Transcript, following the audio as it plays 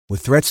With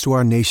threats to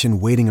our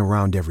nation waiting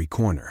around every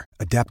corner,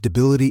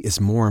 adaptability is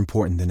more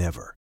important than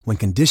ever. When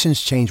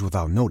conditions change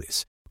without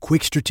notice,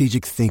 quick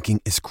strategic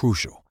thinking is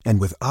crucial.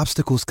 And with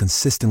obstacles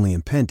consistently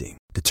impending,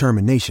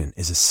 determination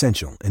is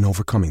essential in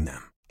overcoming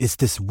them. It's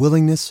this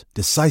willingness,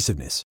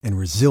 decisiveness, and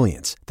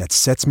resilience that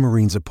sets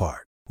Marines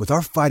apart. With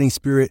our fighting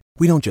spirit,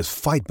 we don't just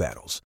fight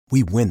battles,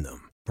 we win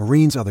them.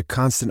 Marines are the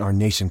constant our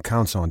nation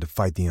counts on to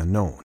fight the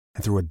unknown.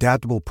 And through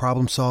adaptable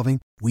problem solving,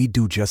 we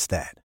do just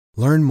that.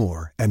 Learn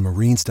more at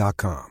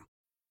marines.com.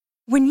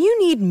 When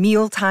you need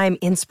mealtime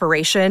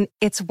inspiration,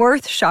 it's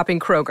worth shopping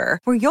Kroger,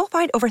 where you'll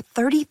find over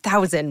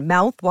 30,000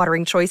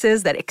 mouth-watering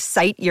choices that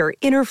excite your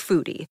inner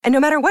foodie. And no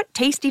matter what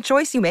tasty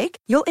choice you make,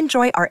 you'll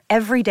enjoy our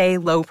everyday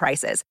low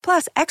prices,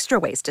 plus extra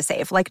ways to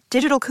save, like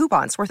digital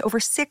coupons worth over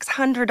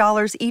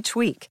 $600 each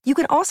week. You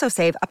can also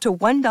save up to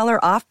 $1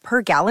 off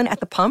per gallon at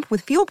the pump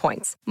with fuel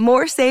points.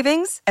 More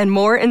savings and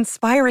more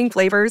inspiring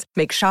flavors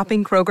make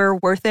shopping Kroger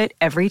worth it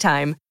every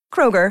time.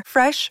 Kroger,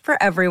 fresh for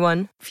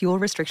everyone. Fuel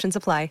restrictions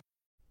apply.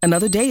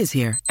 Another day is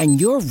here,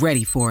 and you're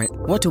ready for it.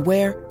 What to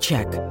wear?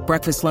 Check.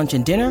 Breakfast, lunch,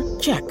 and dinner?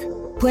 Check.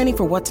 Planning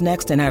for what's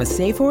next and how to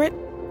save for it?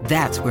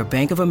 That's where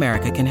Bank of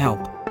America can help.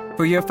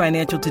 For your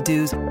financial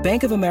to-dos,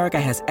 Bank of America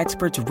has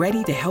experts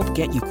ready to help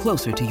get you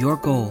closer to your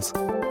goals.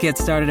 Get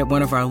started at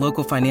one of our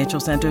local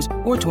financial centers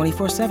or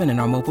 24/7 in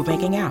our mobile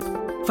banking app.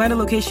 Find a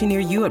location near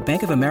you at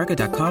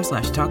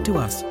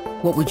bankofamerica.com/talktous.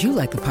 What would you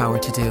like the power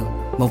to do?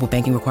 Mobile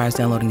banking requires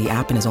downloading the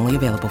app and is only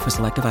available for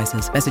select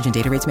devices. Message and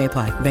data rates may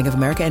apply. Bank of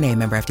America N.A.,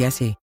 member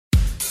FDIC.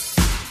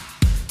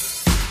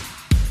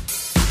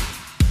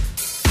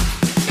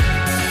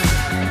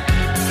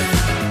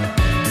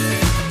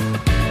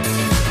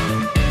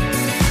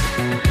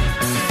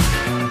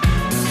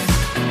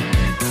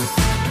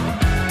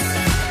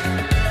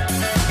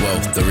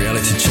 The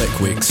reality check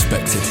we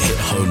expected hit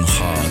home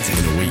hard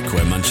in a week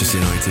where Manchester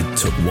United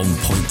took 1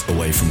 point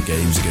away from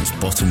games against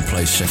bottom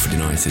place Sheffield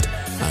United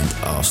and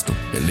Arsenal.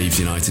 It leaves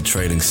United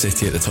trailing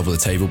City at the top of the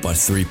table by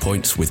 3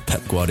 points, with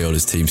Pep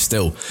Guardiola's team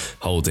still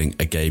holding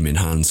a game in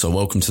hand. So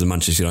welcome to the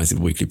Manchester United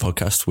Weekly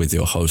Podcast with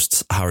your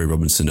hosts Harry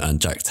Robinson and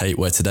Jack Tate,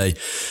 where today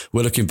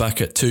we're looking back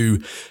at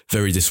two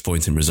very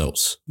disappointing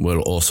results.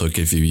 We'll also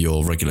give you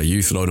your regular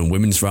youth loan and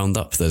women's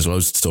roundup. There's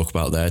loads to talk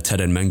about there. Ted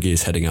Mengi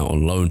is heading out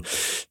on loan.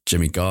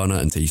 Jimmy Garner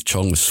and Heath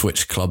Chong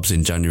switched clubs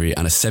in January,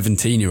 and a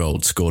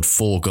 17-year-old scored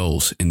 4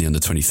 goals in the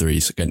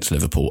under-23s against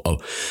Liverpool. Oh,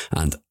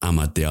 and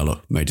Amad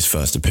Diallo made his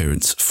first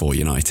appearance for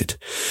United.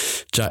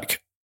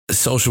 Jack,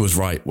 Solskjaer was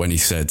right when he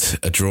said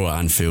a draw at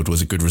Anfield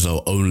was a good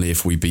result only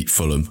if we beat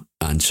Fulham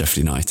and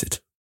Sheffield United.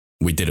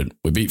 We didn't.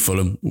 We beat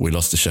Fulham, we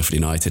lost to Sheffield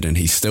United, and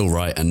he's still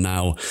right. And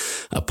now,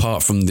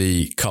 apart from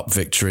the cup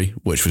victory,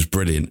 which was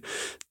brilliant,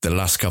 the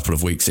last couple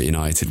of weeks at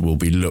United will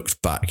be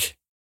looked back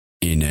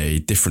in a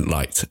different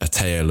light, a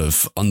tale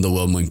of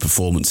underwhelming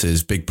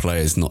performances, big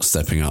players not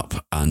stepping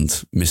up,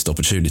 and missed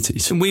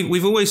opportunities. And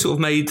we've always sort of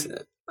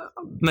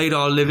made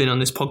our living on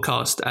this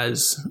podcast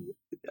as,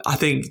 I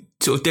think,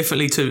 sort of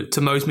differently to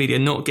most media,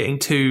 not getting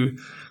too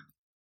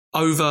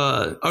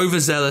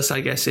overzealous,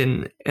 I guess,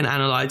 in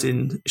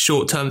analysing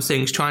short-term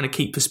things, trying to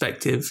keep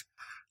perspective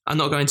and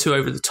not going too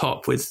over the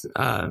top with,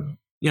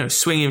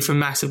 swinging from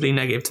massively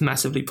negative to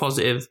massively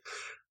positive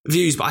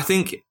views. But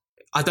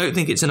I don't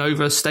think it's an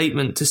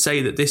overstatement to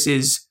say that this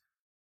is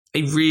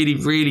a really,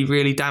 really,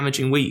 really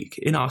damaging week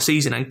in our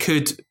season and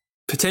could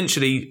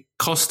potentially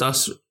cost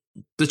us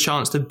the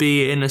chance to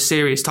be in a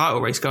serious title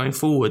race going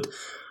forward.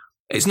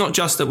 It's not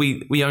just that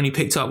we only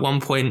picked up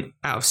 1 point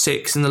out of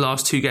 6 in the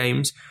last 2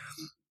 games.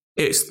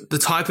 It's the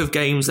type of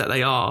games that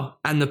they are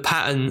and the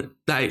pattern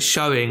that it's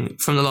showing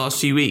from the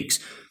last few weeks.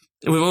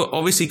 We've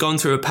obviously gone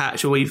through a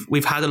patch where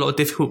we've had a lot of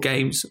difficult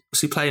games,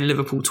 obviously playing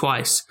Liverpool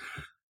twice.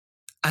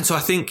 And so I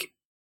think,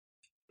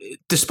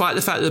 despite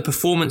the fact that the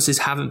performances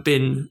haven't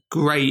been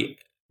great,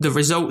 the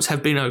results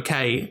have been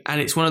okay.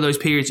 And it's one of those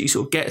periods you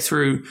sort of get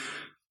through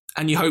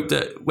and you hope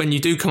that when you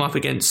do come up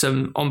against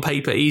some, on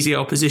paper, easier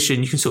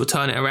opposition, you can sort of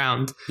turn it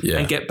around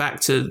and get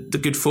back to the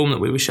good form that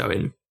we were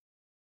showing.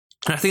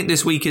 And I think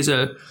this week is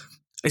a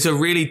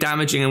really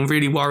damaging and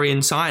really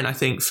worrying sign, I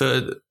think,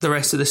 for the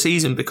rest of the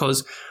season,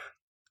 because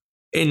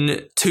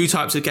in 2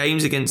 types of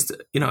games against,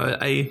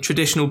 a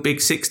traditional Big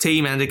Six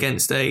team and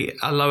against a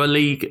lower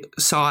league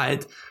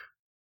side,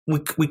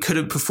 we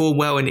couldn't perform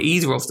well in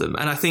either of them.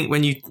 And I think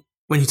when you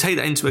take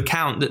that into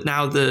account, that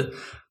now the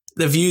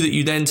view that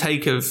you then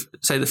take of,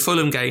 say, the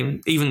Fulham game,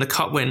 even the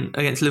cup win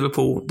against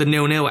Liverpool, the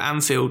 0-0 at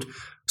Anfield,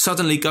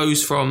 suddenly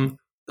goes from,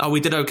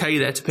 we did okay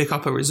there to pick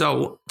up a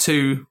result,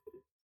 to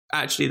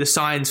actually the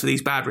signs for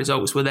these bad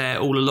results were there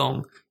all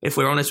along, if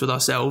we're honest with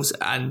ourselves.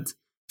 And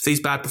if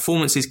these bad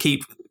performances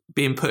keep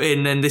being put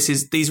in, then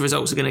these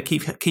results are going to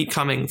keep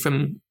coming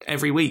from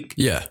every week.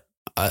 Yeah,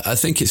 I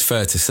think it's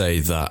fair to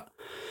say that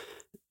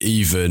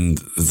even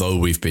though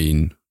we've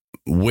been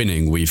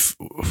winning,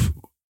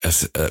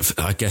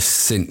 I guess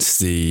since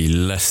the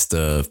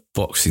Leicester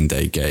Boxing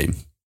Day game,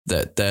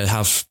 that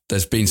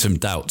there's been some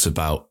doubts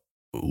about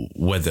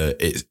whether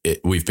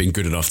we've been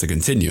good enough to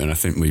continue, and I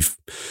think we've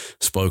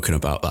spoken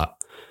about that.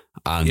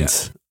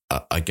 And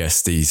I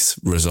guess these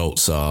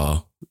results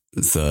are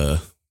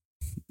that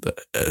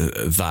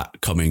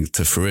coming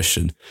to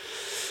fruition.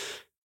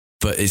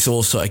 But it's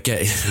also,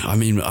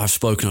 I've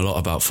spoken a lot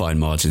about fine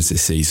margins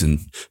this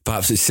season.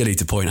 Perhaps it's silly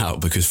to point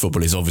out because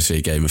football is obviously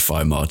a game of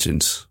fine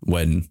margins.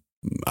 When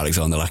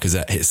Alexander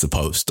Lacazette hits the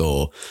post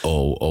or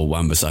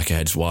Wan-Bissaka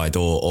heads wide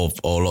or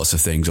lots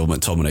of things, or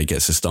McTominay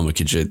gets a stomach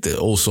injury,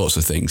 all sorts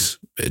of things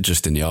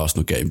just in the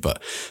Arsenal game.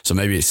 But so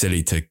maybe it's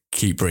silly to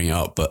keep bringing it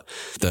up, but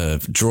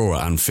the draw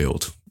at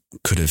Anfield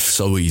could have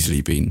so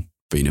easily been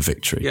a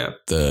victory. Yeah.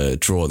 The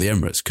draw at the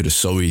Emirates could have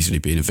so easily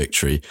been a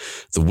victory.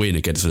 The win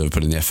against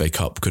Liverpool in the FA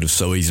Cup could have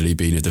so easily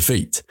been a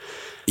defeat.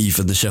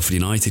 Even the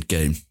Sheffield United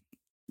game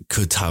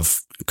could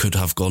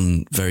have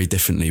gone very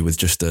differently with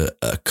just a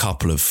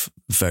couple of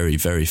very,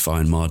 very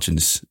fine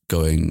margins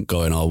going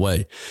our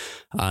way.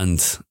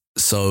 And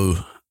so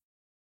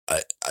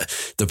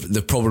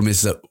the problem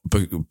is that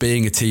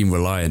being a team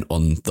reliant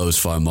on those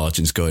fine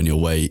margins going your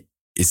way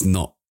is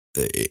not,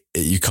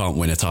 you can't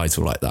win a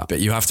title like that. But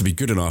you have to be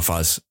good enough,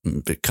 as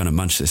kind of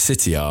Manchester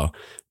City are,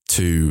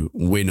 to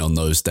win on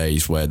those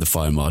days where the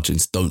fine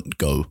margins don't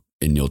go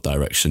in your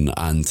direction.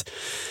 And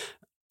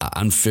at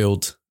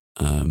Anfield,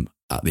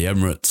 at the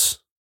Emirates,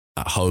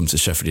 at home to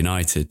Sheffield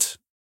United,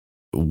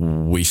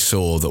 we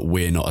saw that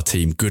we're not a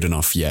team good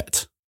enough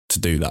yet to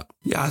do that.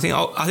 Yeah, I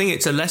think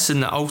it's a lesson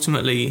that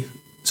ultimately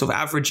sort of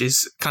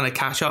averages kind of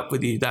catch up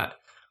with you, that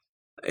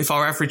if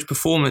our average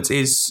performance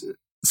is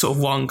sort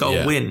of one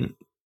goal win,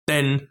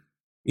 then,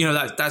 you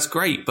know, that's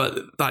great. But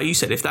like you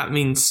said, if that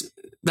means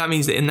that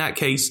in that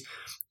case,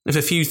 if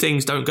a few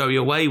things don't go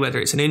your way, whether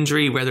it's an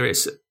injury, whether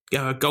it's, you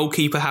know, a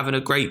goalkeeper having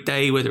a great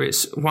day, whether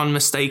it's one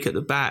mistake at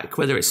the back,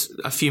 whether it's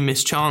a few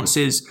missed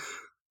chances,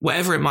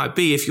 whatever it might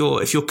be, if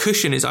your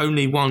cushion is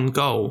only one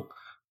goal,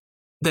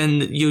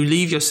 then you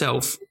leave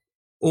yourself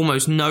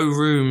almost no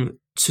room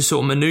to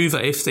sort of maneuver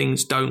if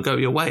things don't go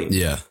your way.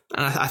 Yeah.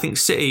 And I think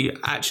City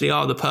actually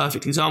are the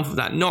perfect example of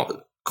that. Not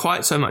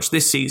quite so much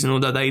this season,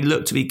 although they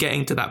look to be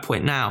getting to that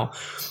point now,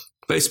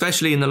 but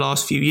especially in the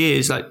last few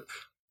years, like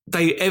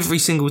every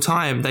single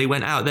time they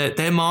went out,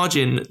 their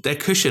margin, their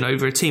cushion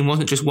over a team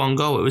wasn't just one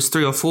goal, it was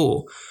 3 or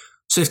 4.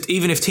 So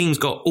even if teams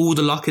got all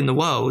the luck in the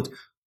world,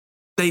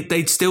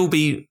 they'd still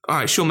be, all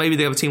right, sure, maybe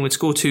the other team would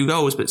score 2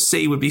 goals, but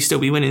City would still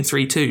be winning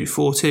 3-2,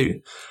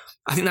 4-2.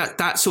 I think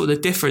that's sort of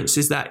the difference,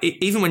 is that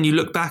even when you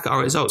look back at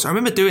our results, I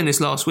remember doing this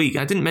last week,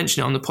 I didn't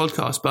mention it on the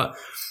podcast, but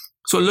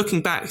sort of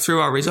looking back through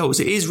our results,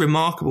 it is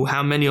remarkable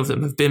how many of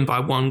them have been by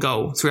 1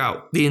 goal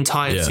throughout the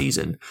entire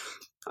season.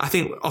 I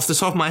think off the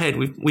top of my head,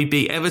 we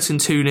beat Everton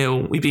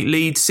 2-0, we beat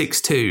Leeds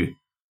 6-2.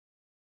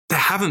 There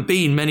haven't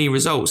been many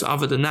results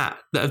other than that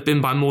have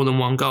been by more than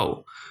 1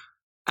 goal.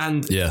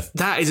 And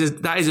that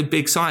is a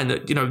big sign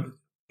that, you know,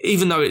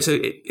 even though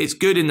it's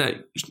good in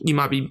that you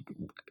might be,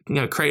 you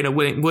know, creating a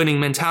winning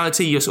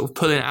mentality, you're sort of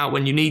pulling it out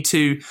when you need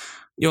to,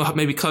 you're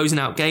maybe closing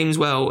out games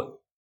well,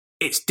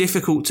 it's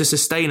difficult to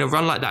sustain a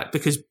run like that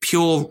because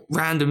pure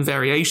random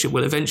variation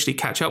will eventually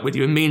catch up with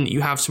you and mean that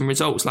you have some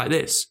results like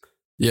this.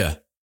 Yeah,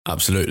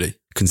 absolutely.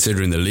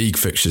 Considering the league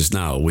fixtures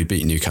now, we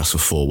beat Newcastle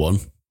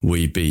 4-1.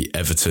 We beat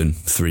Everton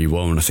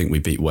 3-1. I think we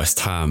beat West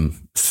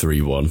Ham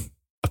 3-1.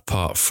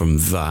 Apart from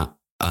that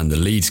and the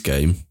Leeds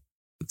game,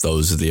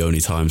 those are the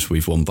only times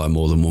we've won by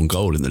more than 1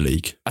 goal in the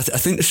league. I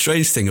think the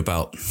strange thing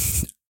about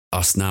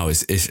us now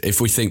is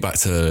if we think back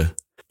to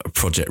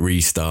Project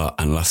Restart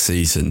and last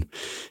season,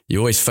 you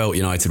always felt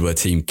United were a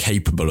team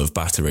capable of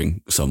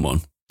battering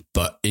someone,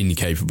 but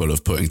incapable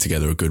of putting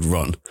together a good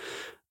run.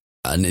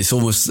 And it's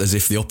almost as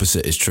if the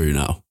opposite is true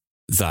now,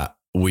 that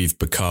we've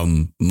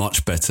become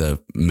much better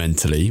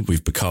mentally.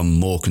 We've become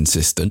more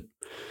consistent.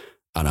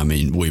 And I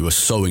mean, we were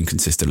so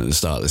inconsistent at the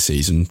start of the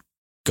season.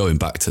 Going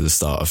back to the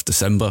start of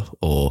December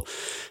or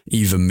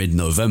even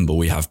mid-November,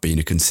 we have been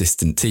a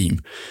consistent team.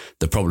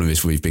 The problem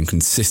is we've been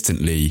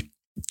consistently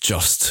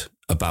just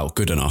about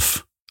good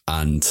enough,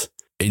 and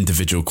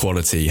individual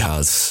quality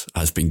has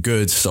been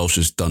good.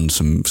 Solskjaer's done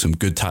some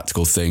good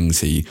tactical things.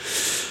 He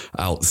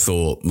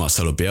outthought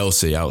Marcelo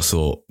Bielsa,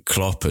 outthought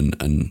Klopp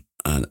and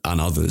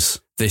others.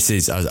 This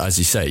is, as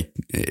you say,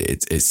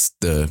 it's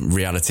the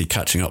reality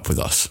catching up with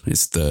us.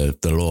 It's the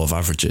law of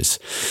averages.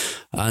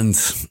 And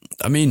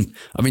I mean,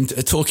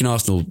 talking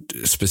Arsenal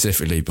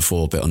specifically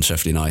before a bit on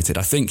Sheffield United,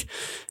 I think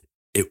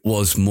it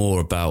was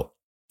more about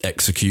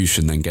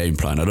execution than game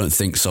plan. I don't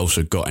think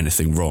Solskjaer got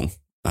anything wrong.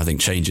 I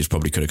think changes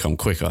probably could have come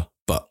quicker,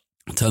 but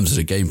in terms of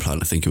the game plan,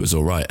 I think it was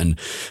all right. And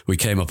we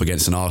came up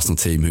against an Arsenal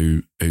team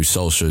who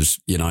Solskjaer's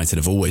United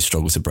have always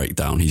struggled to break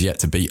down. He's yet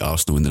to beat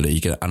Arsenal in the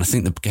league. And I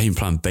think the game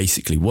plan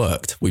basically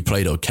worked. We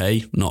played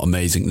okay, not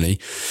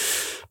amazingly.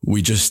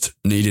 We just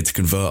needed to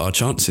convert our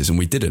chances and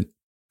we didn't.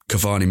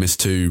 Cavani missed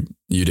 2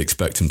 you'd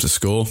expect him to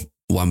score.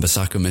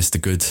 Wan-Bissaka missed a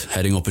good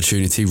heading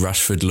opportunity.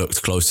 Rashford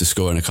looked close to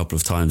scoring a couple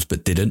of times,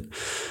 but didn't.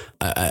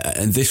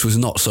 And this was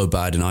not so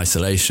bad in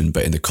isolation,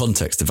 but in the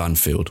context of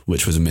Anfield,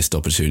 which was a missed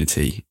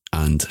opportunity,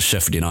 and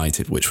Sheffield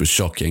United, which was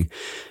shocking,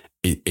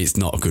 it's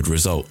not a good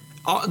result.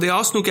 The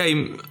Arsenal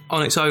game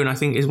on its own, I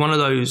think, is one of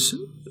those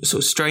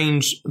sort of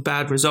strange,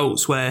 bad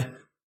results where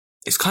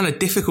it's kind of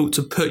difficult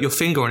to put your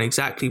finger on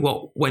exactly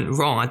what went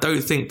wrong. I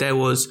don't think there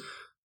was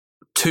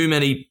too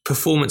many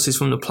performances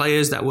from the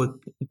players that were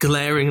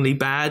glaringly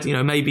bad.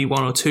 Maybe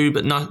one or two,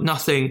 but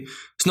nothing.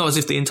 It's not as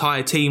if the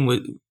entire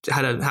team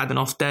had an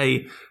off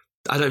day.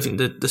 I don't think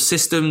the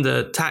system,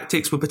 the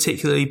tactics were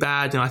particularly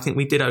bad. I think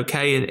we did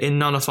okay in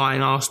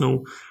nullifying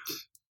Arsenal.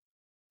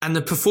 And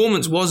the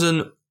performance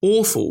wasn't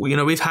awful.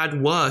 We've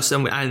had worse,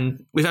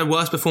 and we've had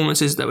worse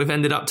performances that we've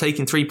ended up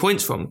taking 3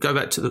 points from. Go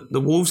back to the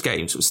Wolves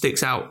game, so it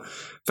sticks out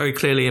very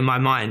clearly in my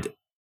mind.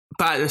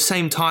 But at the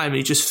same time,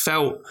 it just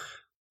felt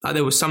like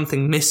there was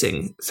something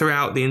missing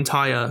throughout the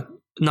entire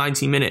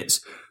 90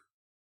 minutes.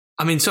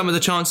 I mean, some of the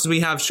chances we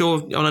have,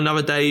 sure, on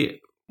another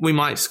day, we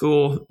might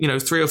score,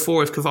 3 or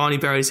 4 if Cavani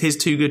buries his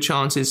 2 good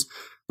chances.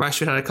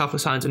 Rashford had a couple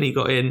of times when he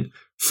got in.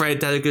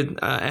 Fred had a good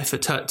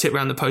effort tip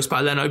around the post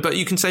by Leno. But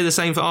you can say the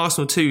same for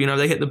Arsenal too.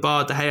 They hit the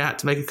bar. De Gea had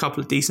to make a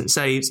couple of decent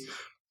saves.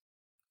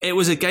 It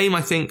was a game,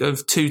 I think,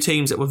 of 2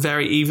 teams that were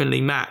very evenly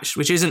matched,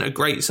 which isn't a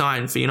great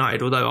sign for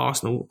United, although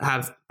Arsenal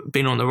have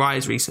been on the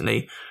rise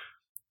recently.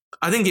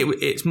 I think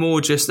it's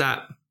more just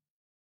that,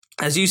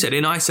 as you said,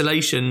 in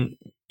isolation,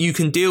 you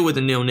can deal with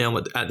a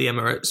 0-0 at the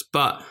Emirates,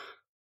 but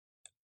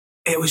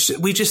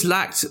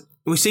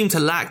we seemed to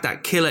lack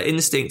that killer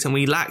instinct, and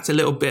we lacked a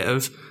little bit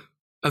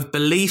of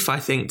belief, I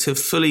think, to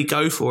fully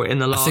go for it in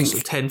the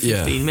last 10,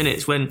 15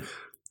 minutes when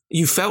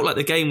you felt like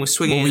the game was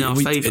swinging in our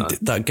favour.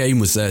 That game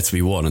was there to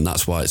be won, and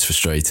that's why it's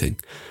frustrating.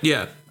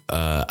 Yeah.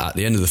 At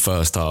the end of the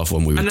first half,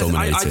 when we were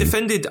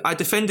dominating, I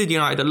defended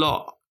United a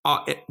lot,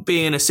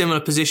 being in a similar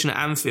position at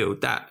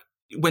Anfield. That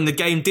when the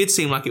game did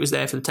seem like it was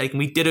there for the taking,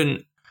 we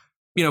didn't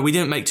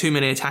make too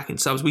many attacking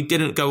subs. We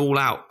didn't go all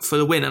out for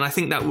the win, and I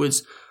think that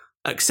was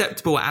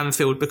acceptable at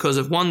Anfield because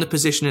of, one, the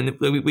position that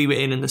we were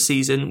in the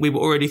season. We were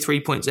already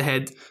 3 points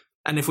ahead,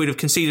 and if we'd have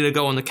conceded a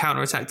goal on the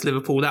counter-attack to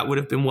Liverpool, that would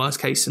have been worst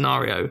case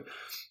scenario.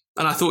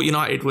 And I thought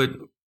United were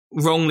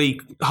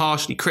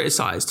harshly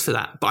criticised for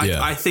that. But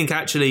I think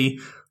actually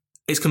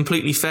it's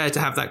completely fair to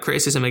have that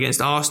criticism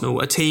against Arsenal,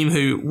 a team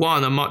who,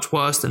 one, are much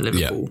worse than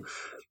Liverpool,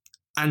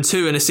 and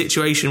 2, in a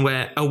situation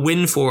where a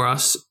win for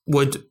us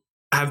would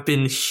have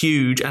been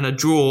huge and a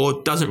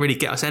draw doesn't really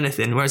get us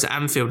anything, whereas at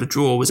Anfield a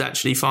draw was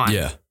actually fine.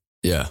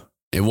 Yeah,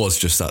 it was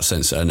just that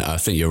sense. And I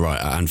think you're right,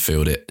 at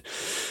Anfield it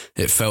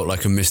felt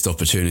like a missed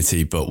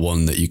opportunity, but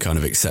one that you kind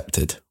of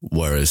accepted,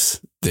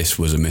 whereas this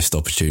was a missed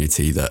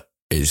opportunity that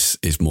is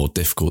more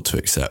difficult to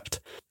accept.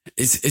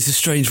 It's a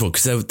strange one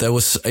because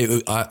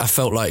I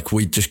felt like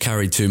we just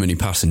carried too many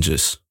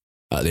passengers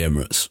at the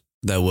Emirates.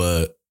 There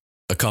were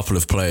a couple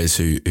of players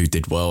who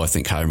did well. I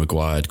think Harry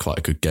Maguire had quite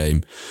a good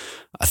game.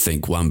 I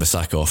think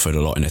Wan-Bissaka offered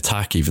a lot in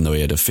attack, even though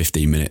he had a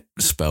 15-minute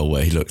spell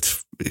where he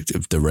looked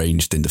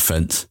deranged in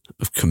defence.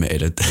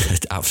 Committed an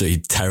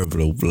absolutely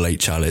terrible late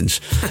challenge.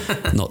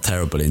 Not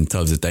terrible in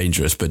terms of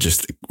dangerous, but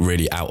just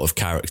really out of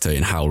character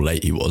in how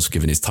late he was,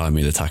 given his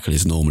timing. The tackle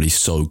is normally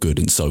so good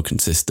and so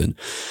consistent.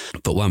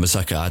 But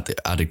Wan-Bissaka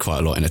added quite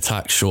a lot in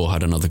attack. Shaw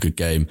had another good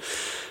game,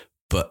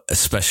 but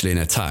especially in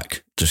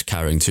attack, just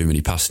carrying too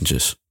many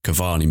passengers.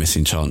 Cavani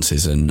missing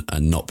chances and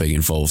not being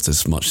involved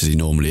as much as he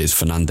normally is.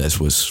 Fernandes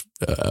was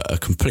a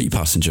complete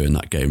passenger in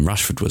that game.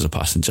 Rashford was a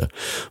passenger.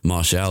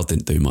 Martial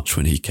didn't do much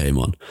when he came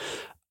on.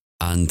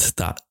 And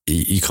that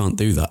you can't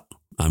do that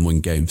and win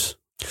games.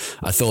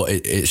 I thought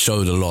it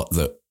showed a lot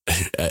that,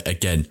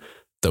 again,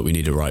 that we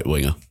need a right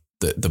winger.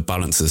 The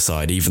balance of the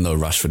side, even though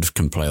Rashford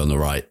can play on the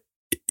right,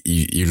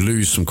 you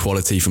lose some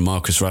quality from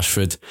Marcus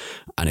Rashford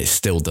and it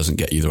still doesn't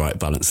get you the right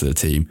balance of the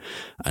team.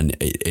 And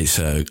it's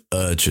an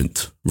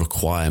urgent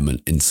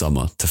requirement in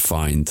summer to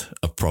find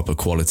a proper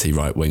quality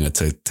right winger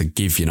to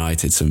give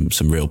United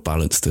some real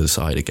balance to the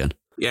side again.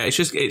 Yeah,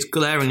 it's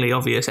glaringly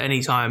obvious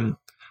anytime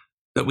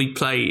that we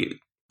play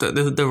that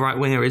the right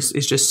winger is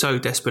just so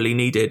desperately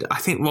needed. I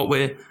think what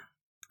we're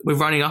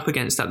running up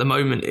against at the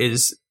moment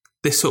is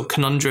this sort of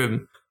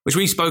conundrum, which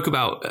we spoke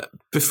about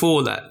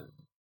before, that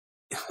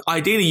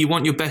ideally you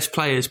want your best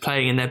players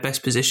playing in their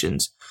best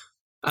positions.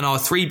 And our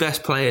 3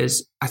 best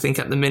players, I think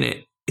at the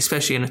minute,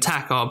 especially in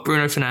attack, are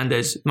Bruno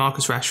Fernandes,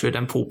 Marcus Rashford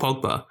and Paul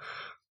Pogba.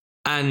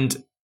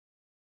 And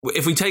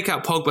if we take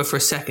out Pogba for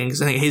a second,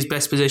 because I think his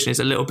best position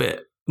is a little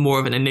bit more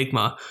of an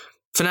enigma,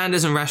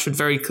 Fernandes and Rashford,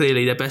 very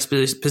clearly their best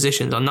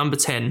positions are number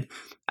 10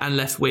 and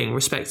left wing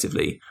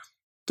respectively.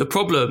 The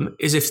problem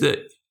is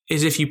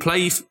if you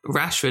play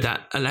Rashford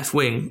at a left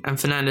wing and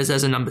Fernandes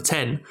as a number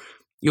 10,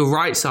 your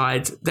right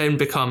side then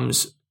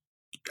becomes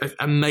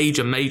a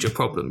major, major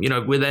problem.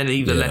 We're then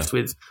either left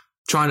with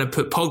trying to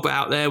put Pogba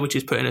out there, which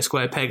is putting a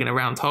square peg in a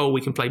round hole.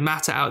 We can play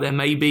Mata out there,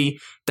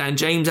 maybe Dan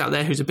James out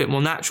there, who's a bit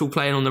more natural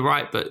playing on the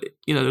right, but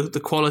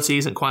the quality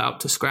isn't quite up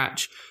to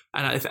scratch.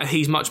 And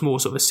he's much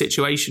more sort of a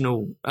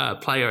situational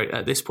player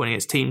at this point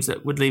against teams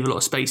that would leave a lot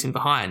of space in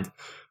behind.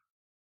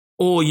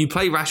 Or you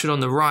play Rashford on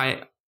the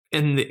right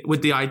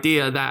with the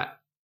idea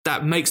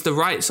that makes the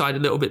right side a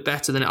little bit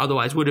better than it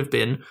otherwise would have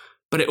been,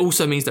 but it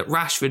also means that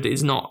Rashford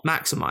is not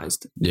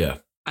maximised. Yeah.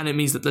 And it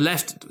means that the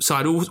left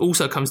side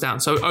also comes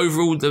down. So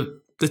overall,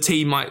 the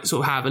team might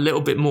sort of have a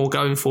little bit more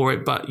going for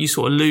it, but you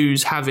sort of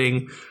lose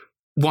having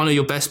one of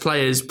your best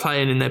players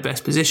playing in their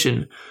best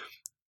position.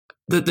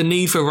 The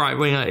need for a right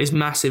winger is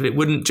massive. It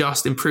wouldn't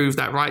just improve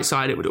that right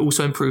side, it would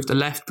also improve the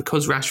left,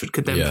 because Rashford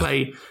could then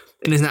play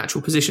in his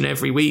natural position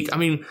every week. I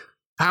mean,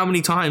 how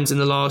many times in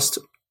the last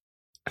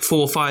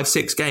 4, 5,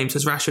 6 games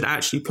has Rashford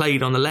actually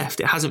played on the left?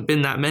 It hasn't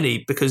been that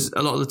many, because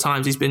a lot of the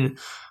times he's been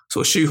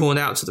sort of shoehorned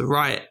out to the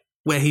right,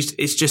 where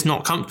it's just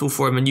not comfortable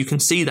for him, and you can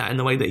see that in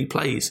the way that he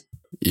plays.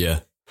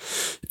 Yeah.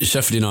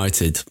 Sheffield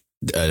United,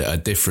 a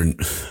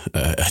different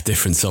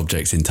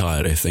subject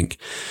entirely, I think.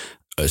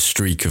 A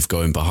streak of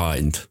going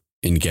behind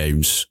in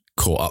games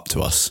caught up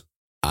to us.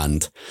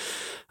 And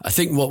I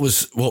think what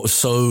was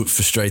so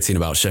frustrating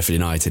about Sheffield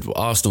United, well,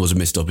 Arsenal was a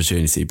missed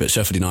opportunity, but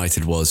Sheffield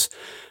United was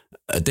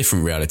a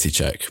different reality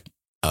check.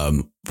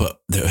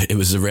 But it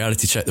was a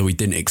reality check that we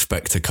didn't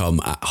expect to come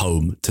at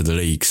home to the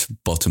league's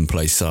bottom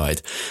place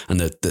side. And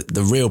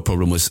the real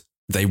problem was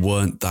they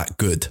weren't that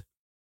good,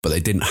 but they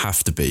didn't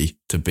have to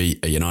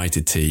beat a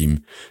United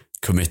team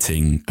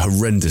committing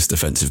horrendous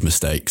defensive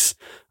mistakes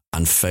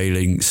and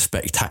failing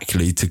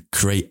spectacularly to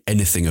create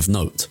anything of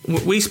note.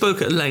 We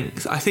spoke at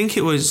length. I think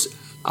it was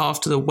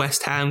after the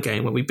West Ham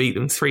game when we beat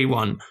them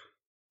 3-1.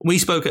 We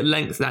spoke at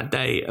length that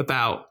day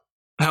about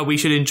how we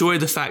should enjoy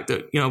the fact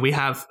that, you know, we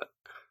have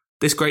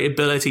this great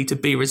ability to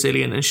be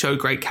resilient and show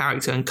great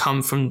character and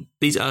come from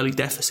these early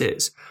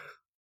deficits.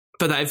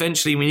 But that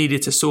eventually we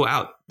needed to sort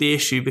out the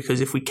issue, because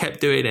if we kept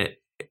doing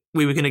it,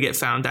 we were going to get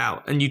found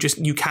out. And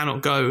you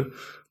cannot go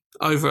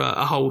over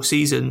a whole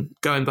season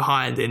going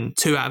behind in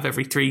 2 out of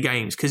every 3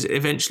 games, because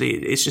eventually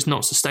it's just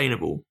not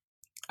sustainable.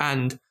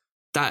 And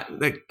that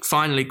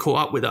finally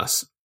caught up with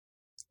us.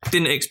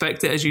 Didn't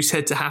expect it, as you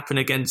said, to happen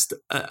against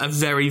a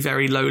very,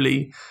 very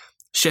lowly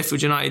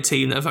Sheffield United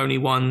team that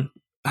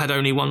had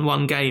only won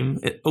 1 game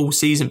all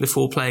season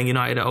before playing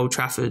United at Old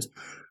Trafford.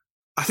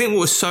 I think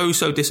what was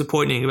so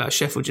disappointing about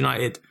Sheffield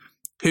United,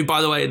 who,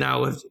 by the way,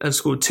 now have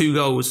scored 2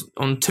 goals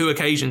on 2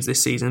 occasions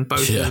this season,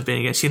 both of them have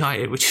been against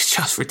United, which is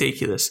just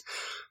ridiculous.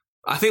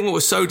 I think what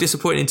was so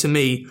disappointing to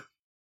me,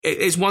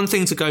 it's one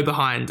thing to go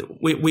behind.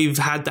 We've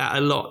had that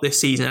a lot this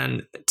season,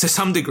 and to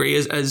some degree,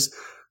 as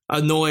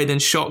annoyed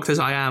and shocked as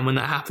I am when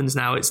that happens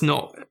now, it's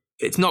not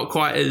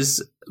quite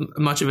as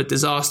much of a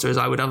disaster as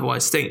I would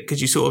otherwise think,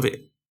 because you sort of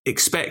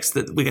expect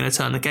that we're going to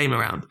turn the game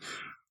around.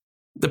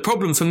 The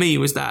problem for me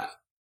was that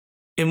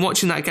in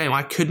watching that game,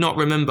 I could not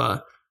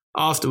remember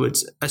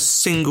afterwards a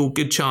single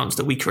good chance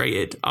that we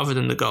created other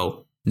than the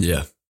goal.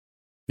 Yeah.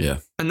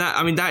 And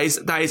that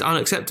is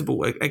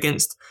unacceptable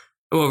against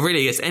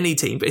any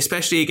team, but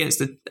especially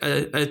against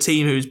a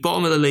team who's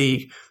bottom of the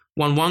league,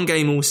 won 1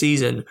 game all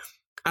season,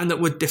 and that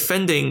were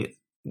defending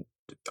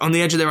on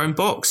the edge of their own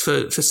box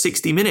for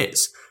 60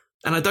 minutes.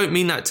 And I don't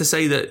mean that to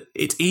say that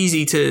it's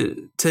easy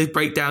to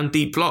break down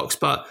deep blocks,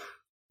 but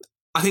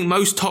I think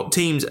most top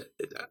teams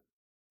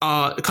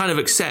are kind of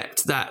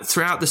accept that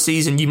throughout the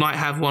season you might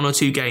have 1 or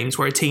 2 games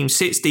where a team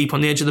sits deep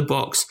on the edge of the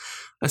box,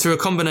 and through a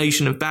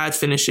combination of bad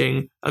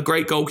finishing, a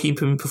great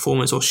goalkeeping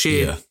performance, or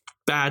sheer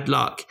bad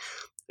luck,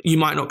 you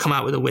might not come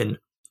out with a win.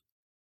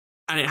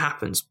 And it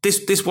happens.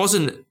 This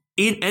wasn't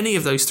in any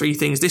of those 3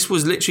 things. This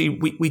was literally,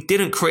 we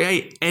didn't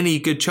create any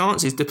good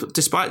chances,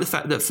 despite the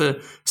fact that for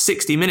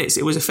 60 minutes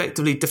it was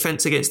effectively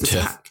defence against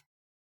attack.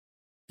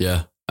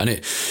 Yeah.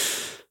 And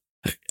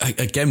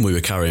again, we were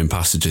carrying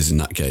passages in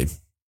that game.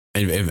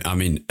 I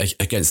mean,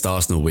 against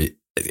Arsenal, it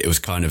was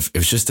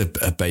just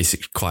a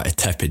basic, quite a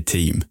tepid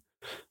team.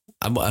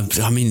 I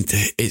mean,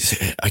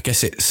 I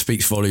guess it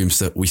speaks volumes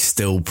that we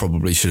still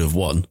probably should have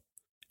won,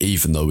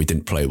 even though we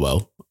didn't play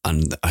well.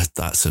 And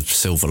that's a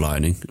silver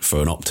lining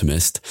for an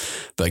optimist.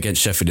 But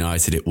against Sheffield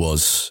United,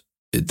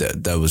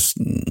 there was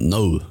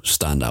no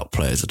standout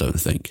players, I don't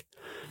think.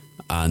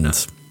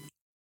 And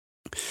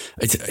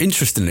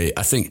interestingly,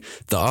 I think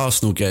the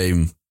Arsenal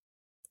game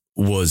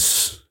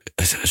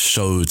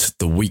showed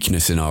the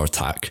weakness in our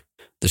attack.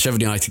 The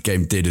Sheffield United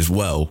game did as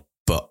well,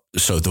 but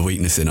showed the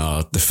weakness in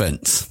our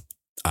defence.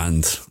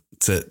 And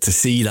to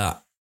see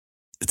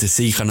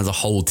kind of the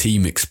whole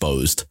team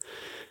exposed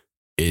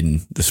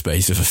in the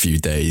space of a few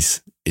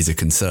days is a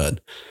concern.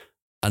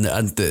 And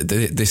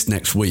this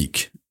next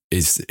week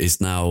is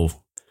now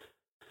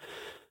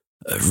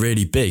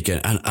really big.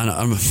 And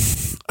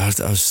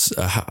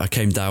I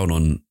came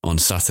down on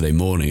Saturday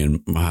morning,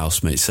 and my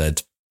housemate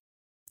said,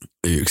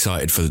 "Are you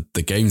excited for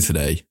the game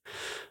today?"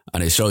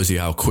 And it shows you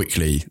how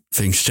quickly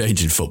things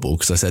change in football,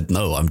 because I said,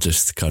 no, I'm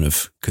just kind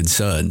of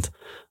concerned.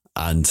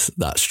 And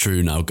that's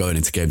true now going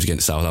into games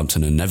against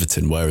Southampton and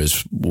Everton,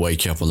 whereas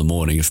waking up on the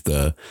morning of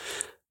the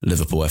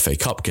Liverpool FA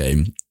Cup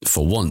game,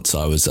 for once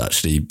I was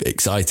actually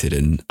excited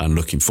and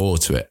looking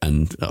forward to it,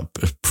 and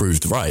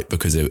proved right,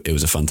 because it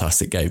was a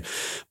fantastic game.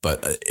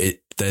 But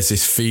there's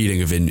this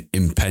feeling of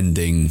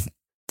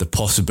the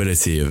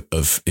possibility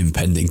of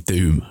impending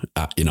doom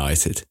at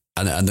United.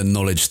 And the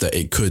knowledge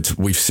that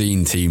we've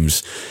seen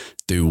teams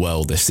do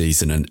well this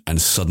season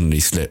and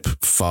suddenly slip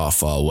far,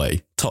 far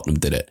away. Tottenham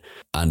did it.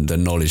 And the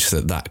knowledge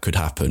that could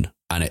happen.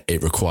 And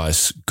it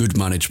requires good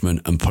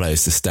management and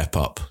players to step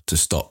up to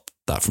stop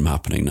that from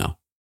happening now.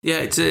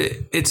 Yeah,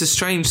 it's a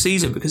strange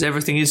season because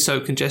everything is so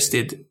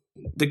congested.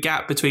 The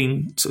gap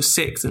between sort of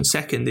sixth and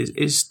second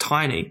is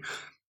tiny.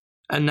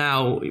 And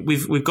now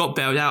we've got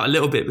bailed out a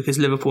little bit because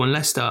Liverpool and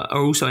Leicester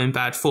are also in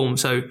bad form.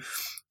 So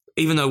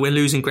even though we're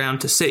losing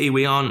ground to City,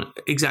 we aren't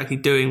exactly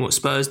doing what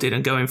Spurs did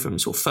and going from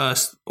sort of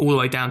first all the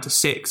way down to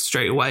sixth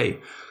straight away.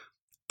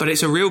 But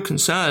it's a real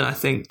concern, I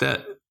think,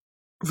 that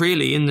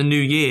really in the new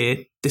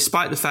year,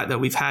 despite the fact that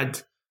we've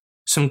had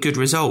some good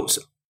results,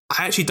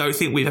 I actually don't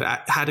think we've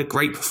had a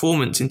great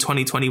performance in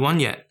 2021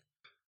 yet.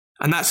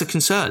 And that's a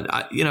concern.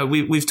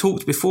 We've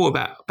talked before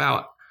about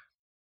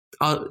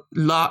our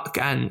luck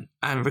and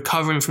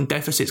recovering from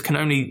deficits can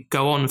only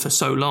go on for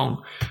so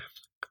long.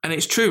 And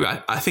it's true.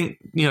 I think,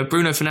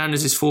 Bruno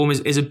Fernandes's form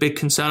is a big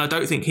concern. I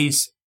don't think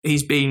he's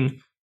been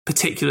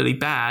particularly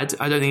bad.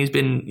 I don't think he's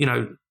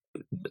been,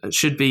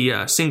 should be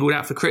singled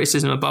out for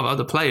criticism above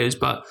other players.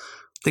 But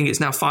I think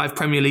it's now 5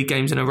 Premier League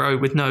games in a row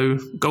with no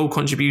goal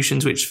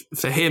contributions, which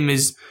for him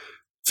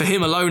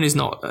alone is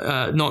not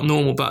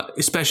normal, but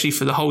especially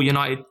for the whole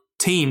United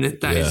team,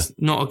 that is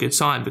not a good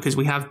sign because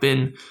we have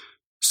been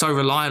so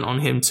reliant on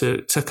him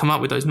to come up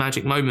with those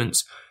magic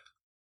moments.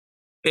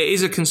 It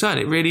is a concern.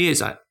 It really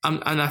is. And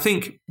I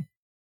think,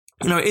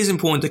 it is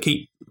important to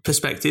keep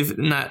perspective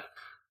in that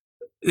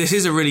this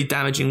is a really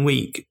damaging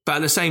week. But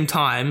at the same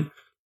time,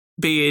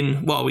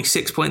 being,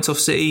 6 points off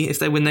City if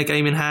they win their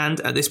game in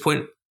hand at this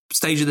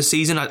stage of the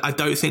season, I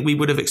don't think we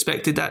would have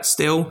expected that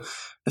still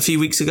a few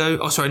weeks ago.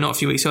 Oh, sorry, not a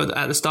few weeks ago,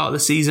 at the start of the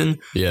season.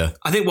 Yeah.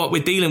 I think what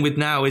we're dealing with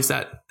now is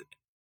that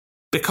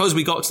because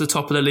we got to the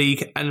top of the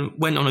league and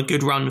went on a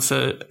good run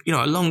for,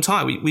 a long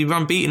time, we were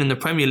unbeaten in the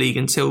Premier League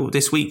until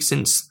this week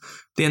since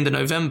the end of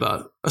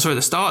November.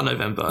 The start of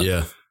November.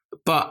 Yeah.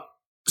 But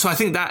so I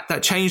think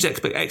that changed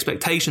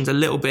expectations a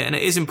little bit. And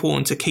it is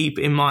important to keep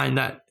in mind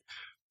that,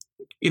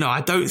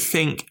 I don't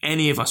think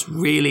any of us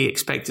really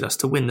expected us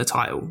to win the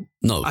title.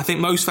 No. I think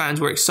most fans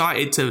were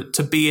excited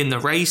to be in the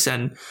race,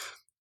 and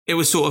it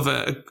was sort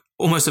of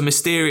almost a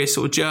mysterious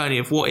sort of journey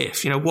of what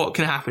if, what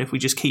can happen if we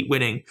just keep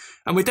winning?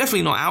 And we're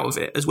definitely not out of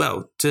it as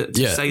well to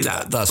say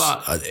that.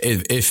 But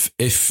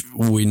if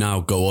we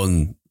now go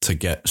on to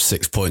get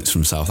 6 points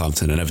from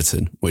Southampton and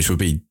Everton, which would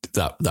be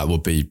that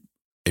would be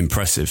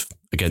impressive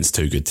against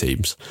two good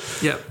teams.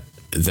 Yeah.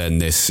 Then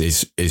this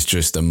is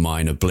just a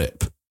minor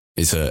blip.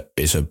 It's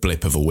a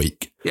blip of a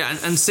week. Yeah,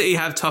 and City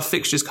have tough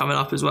fixtures coming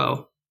up as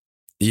well.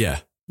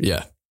 Yeah.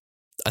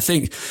 I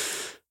think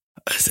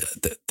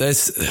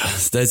there's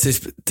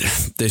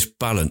this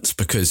balance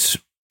because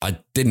I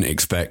didn't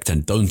expect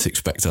and don't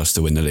expect us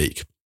to win the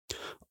league.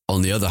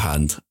 On the other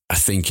hand, I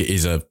think it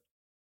is an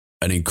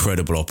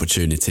incredible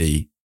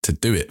opportunity to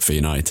do it for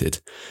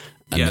United.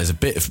 And there's a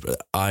bit of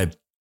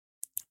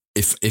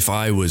if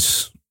I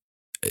was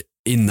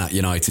in that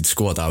United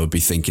squad, I would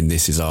be thinking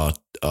this is our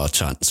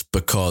chance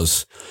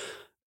because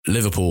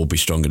Liverpool will be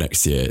stronger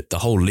next year. The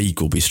whole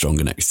league will be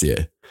stronger next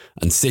year.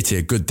 And City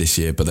are good this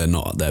year, but they're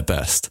not at their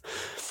best.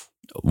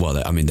 Well,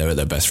 they're at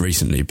their best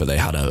recently, but they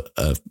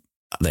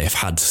have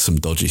had some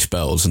dodgy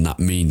spells, and that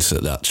means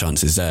that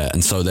chance is there.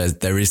 And so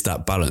there is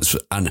that balance.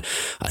 And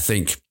I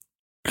think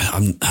I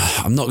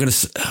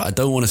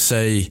don't want to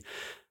say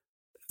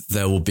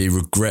there will be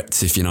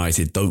regrets if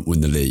United don't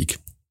win the league.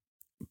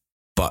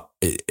 But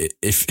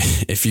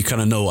if you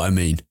kind of know what I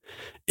mean,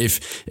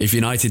 if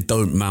United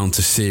don't mount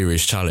a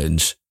serious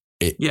challenge,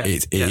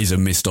 it is a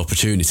missed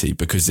opportunity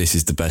because this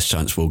is the best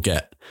chance we'll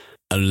get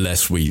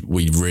unless we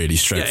really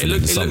strengthen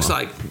in the summer. It looks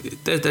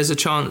like there's a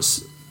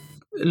chance.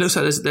 It looks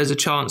like there's a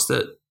chance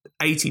that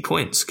 80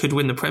 points could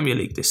win the Premier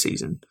League this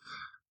season.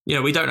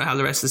 We don't know how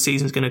the rest of the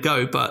season's going to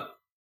go, but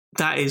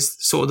that is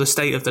sort of the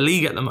state of the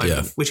league at the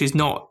moment, which is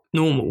not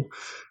normal.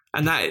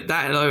 And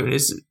that alone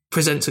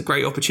presents a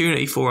great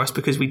opportunity for us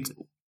because we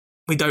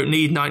don't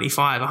need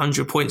 95,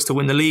 100 points to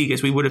win the league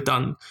as we would have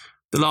done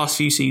the last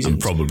few seasons.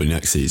 And probably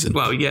next season.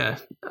 Well, yeah.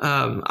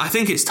 I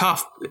think it's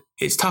tough.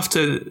 It's tough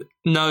to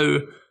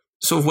know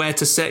sort of where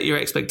to set your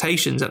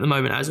expectations at the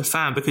moment as a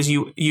fan because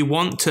you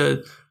want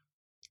to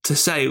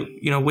say,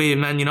 we're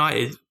Man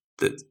United,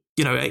 that,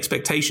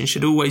 expectations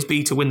should always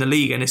be to win the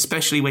league. And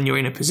especially when you're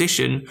in a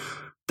position,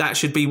 that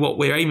should be what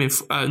we're aiming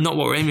for, not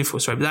what we're aiming for,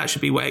 sorry, but that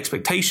should be what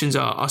expectations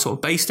are sort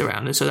of based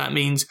around. And so that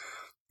means,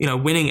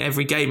 winning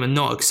every game and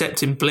not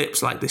accepting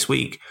blips like this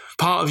week.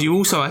 Part of you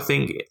also, I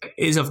think,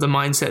 is of the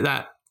mindset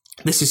that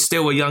this is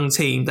still a young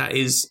team that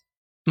is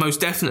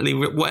most definitely,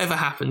 whatever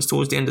happens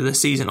towards the end of the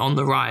season, on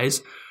the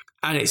rise,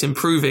 and it's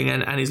improving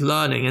and is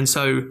learning. And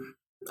so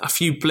a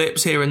few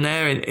blips here and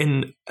there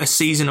in a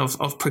season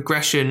of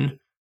progression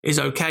is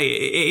okay.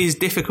 It is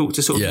difficult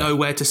to sort of know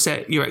where to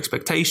set your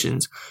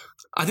expectations.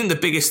 I think the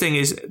biggest thing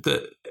is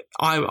that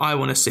I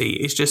want to see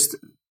is just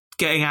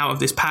getting out of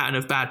this pattern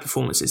of bad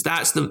performances.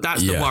 That's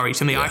the worry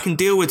to me. I can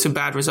deal with some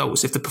bad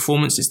results if the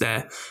performance is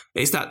there.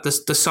 It's that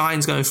the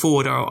signs going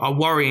forward are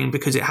worrying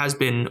because it has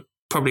been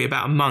probably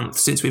about a month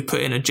since we've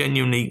put in a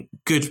genuinely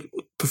good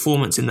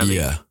performance in the league.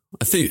 Yeah,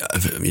 I think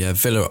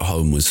Villa at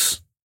home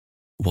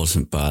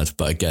wasn't bad,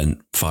 but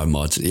again, 5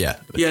 margin. Yeah,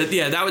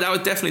 that was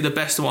definitely the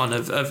best one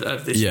of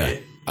this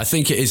year. I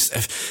think it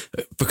is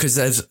because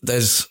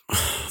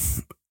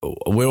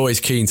we're always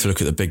keen to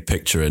look at the big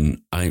picture,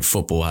 and I think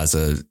football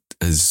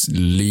has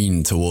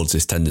leaned towards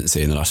this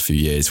tendency in the last few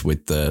years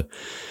with the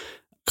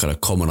kind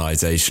of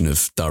commonisation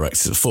of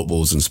directors of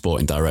footballs and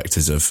sporting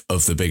directors of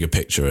the bigger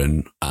picture,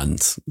 and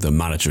the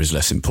manager is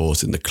less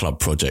important, the club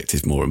project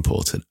is more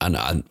important, and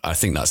I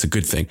think that's a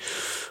good thing.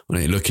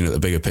 When you're looking at the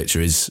bigger picture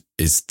is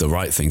the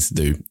right thing to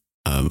do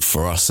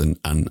for us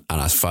and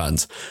as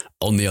fans.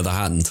 On the other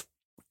hand,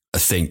 I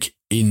think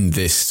in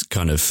this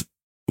kind of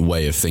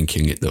way of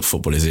thinking that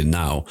football is in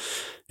now,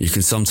 you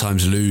can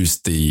sometimes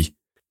lose the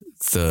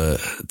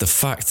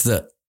fact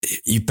that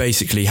you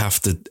basically have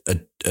to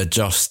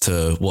adjust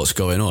to what's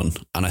going on.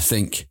 And I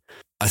think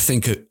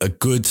a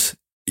good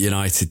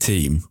United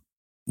team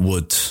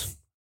would.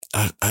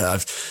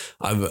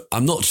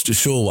 I'm not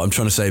sure what I'm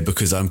trying to say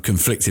because I'm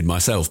conflicted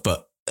myself,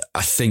 but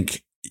I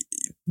think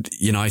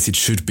United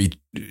should be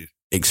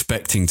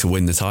expecting to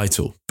win the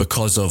title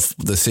because of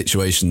the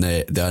situation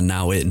they are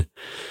now in.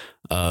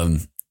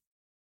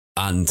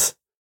 And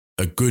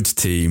a good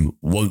team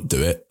won't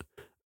do it.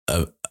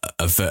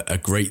 A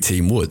great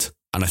team would.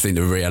 And I think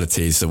the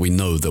reality is that we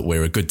know that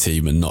we're a good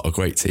team and not a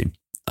great team.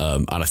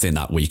 And I think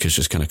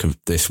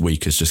this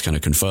week has just kind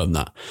of confirmed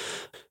that.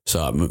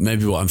 So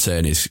maybe what I'm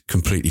saying is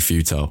completely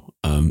futile.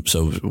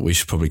 So we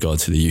should probably go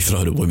to the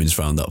E24 Women's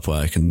Roundup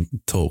where I can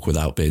talk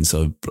without being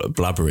so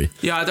blabbery.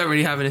 Yeah, I don't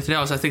really have anything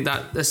else. I think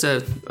that's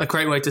a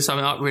great way to sum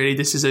it up, really.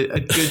 This is a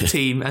good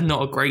team and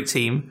not a great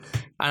team.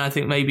 And I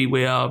think maybe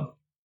we are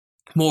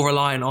more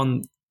reliant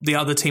on the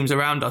other teams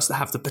around us that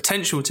have the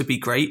potential to be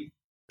great,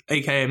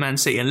 aka Man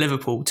City and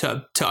Liverpool,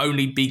 to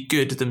only be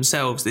good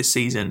themselves this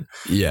season.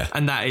 Yeah.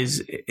 And that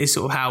is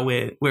sort of how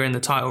we're in the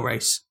title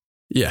race.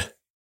 Yeah.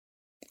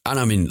 And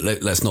I mean,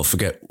 let's not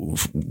forget,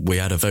 we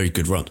had a very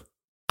good run.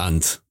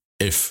 And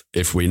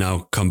if we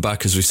now come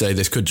back, as we say,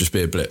 this could just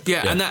be a blip.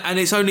 Yeah. And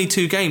it's only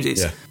 2 games.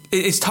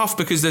 It's tough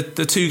because the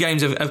 2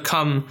 games have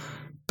come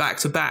back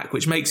to back,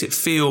 which makes it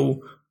feel,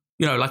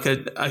 like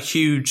a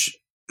huge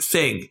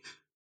thing.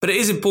 But it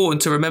is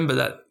important to remember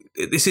that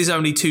this is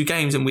only 2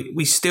 games and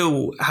we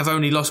still have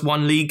only lost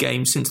 1 league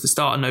game since the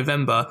start of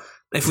November.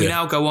 If we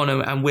now go on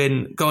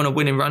and go on a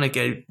winning run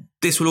again,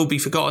 this will all be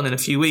forgotten in a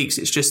few weeks.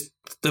 It's just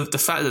the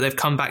fact that they've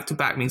come back to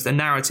back means the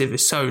narrative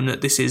is shown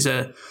that this is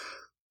a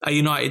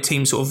United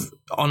team sort of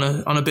on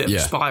a bit of a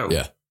spiral.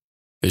 Yeah,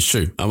 it's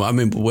true. I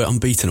mean, we're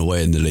unbeaten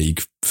away in the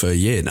league for a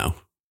year now,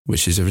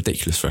 which is a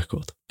ridiculous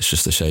record. It's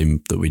just a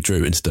shame that we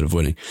drew instead of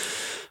winning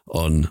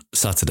on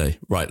Saturday.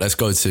 Right, let's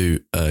go to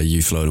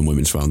Youth Loan and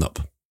Women's Roundup.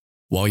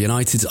 While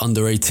United's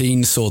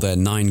under-18s saw their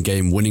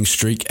 9-game winning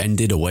streak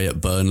ended away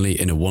at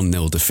Burnley in a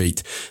 1-0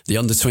 defeat, the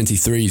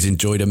under-23s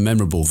enjoyed a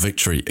memorable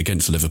victory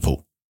against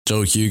Liverpool.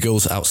 Joe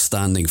Hugel's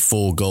outstanding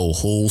 4-goal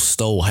haul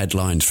stole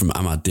headlines from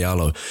Amad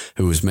Diallo,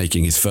 who was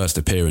making his first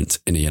appearance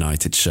in a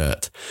United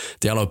shirt.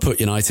 Diallo put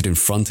United in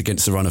front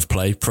against the run of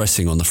play,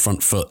 pressing on the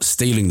front foot,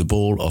 stealing the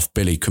ball off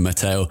Billy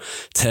Kumeteo,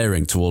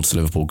 tearing towards the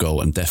Liverpool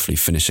goal and deftly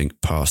finishing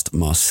past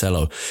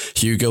Marcelo.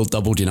 Hugel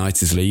doubled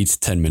United's lead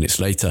 10 minutes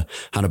later.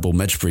 Hannibal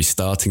Mejbri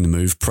starting the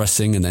move,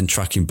 pressing and then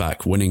tracking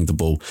back, winning the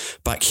ball,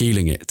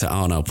 back-heeling it to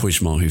Arnaud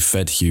Puigdemont, who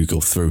fed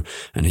Hugel through,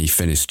 and he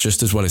finished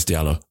just as well as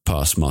Diallo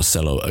past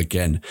Marcelo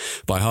again.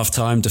 By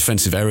half-time,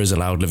 defensive errors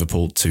allowed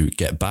Liverpool to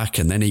get back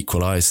and then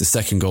equalise. The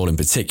second goal in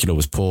particular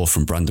was poor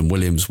from Brandon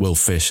Williams, Will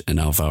Fish and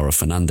Alvaro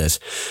Fernandez.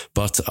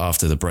 But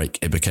after the break,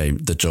 it became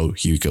the Joe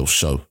Hugel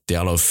show.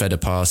 Diallo fed a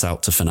pass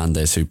out to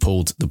Fernandez, who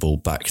pulled the ball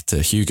back to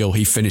Hugel.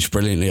 He finished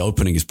brilliantly,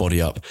 opening his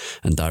body up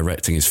and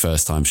directing his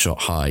first-time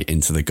shot high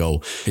into the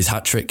goal. His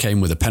hat-trick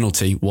came with a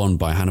penalty, won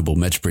by Hannibal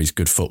Mejbri's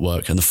good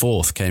footwork, and the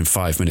fourth came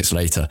 5 minutes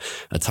later,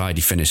 a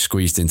tidy finish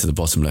squeezed into the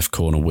bottom left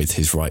corner with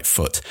his right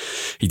foot.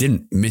 He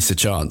didn't miss a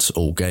chance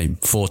all game.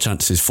 4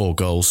 chances, 4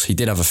 goals. He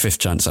did have a 5th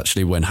chance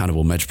actually when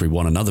Hannibal Mejbri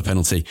won another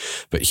penalty,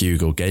 but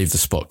Hugel gave the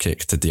spot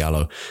kick to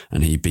Diallo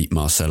and he beat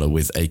Marcelo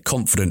with a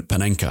confident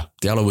Panenka.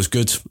 Diallo was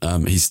good.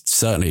 He's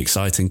certainly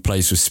exciting,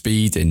 plays with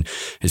speed in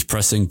his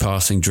pressing,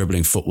 passing,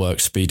 dribbling,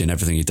 footwork, speed in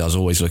everything he does,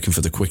 always looking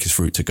for the quickest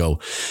route to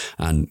goal.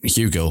 And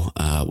Hugel,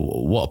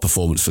 what a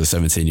performance for the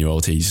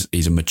 17-year-old.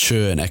 He's a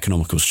mature and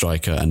economical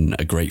striker and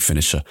a great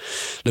finisher.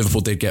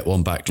 Liverpool did get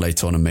one back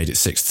later on and made it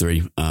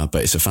 6-3,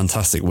 but it's a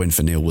fantastic win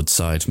for Neil Wood's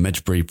side.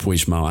 Mejbri,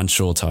 Puigdemont and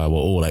Shortire were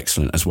all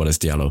excellent, as well as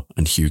Diallo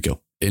and Hugel.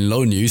 In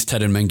loan news,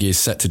 Teden Mengi is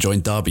set to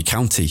join Derby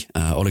County.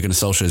 Ole Gunnar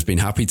Solskjaer has been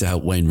happy to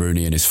help Wayne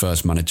Rooney in his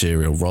first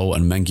managerial role,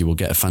 and Mengi will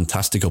get a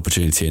fantastic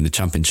opportunity in the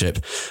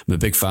Championship. I'm a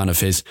big fan of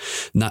his,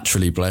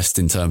 naturally blessed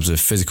in terms of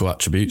physical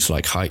attributes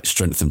like height,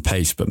 strength and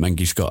pace, but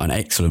Mengi's got an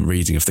excellent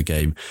reading of the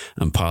game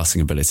and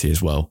passing ability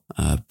as well.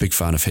 Big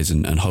fan of his,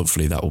 and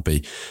hopefully that will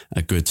be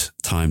a good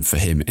time for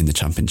him in the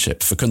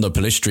Championship. Facundo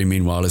Pellistri,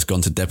 meanwhile, has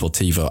gone to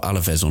Deportivo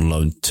Alaves on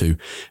loan too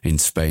in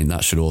Spain.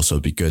 That should also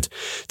be good.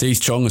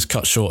 Dees Chong has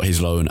cut short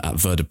his loan at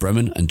Werder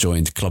Bremen and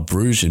joined Club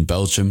Brugge in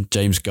Belgium.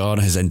 James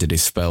Garner has ended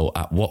his spell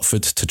at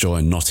Watford to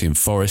join Nottingham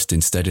Forest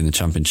instead in the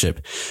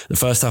Championship. The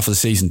first half of the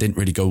season didn't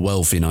really go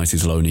well for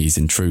United's loanees,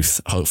 in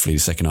truth. Hopefully the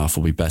second half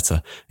will be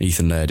better.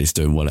 Ethan Laird is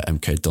doing well at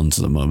MK Dons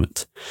at the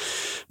moment.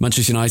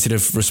 Manchester United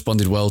have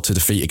responded well to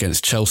defeat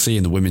against Chelsea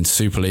in the Women's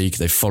Super League.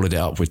 They've followed it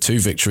up with 2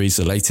 victories,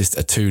 the latest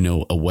a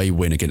 2-0 away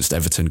win against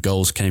Everton.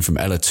 Goals came from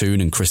Ella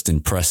Toone and Kristen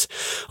Press.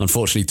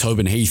 Unfortunately,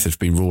 Tobin Heath has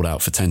been ruled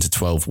out for 10 to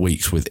 12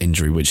 weeks with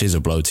injury, which is a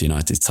blow to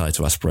United's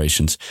title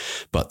aspirations.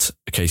 But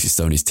Casey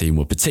Stoney's team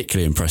were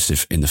particularly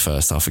impressive in the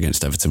first half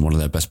against Everton, one of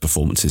their best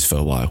performances for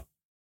a while.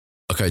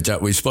 Okay,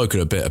 Jack, we've spoken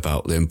a bit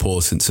about the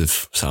importance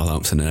of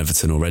Southampton and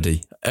Everton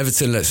already.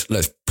 Everton, let's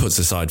put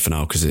aside for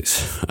now, because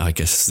it's, I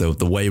guess,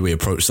 the way we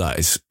approach that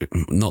is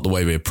not the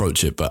way we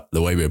approach it, but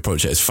the way we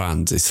approach it as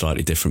fans is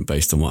slightly different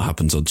based on what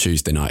happens on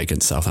Tuesday night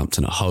against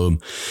Southampton at home.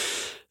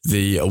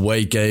 The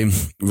away game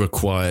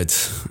required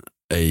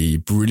a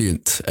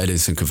brilliant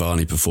Edinson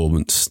Cavani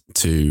performance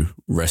to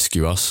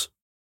rescue us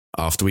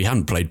after we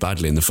hadn't played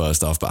badly in the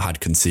first half but had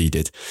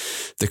conceded.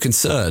 The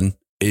concern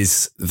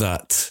is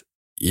that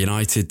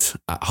United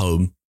at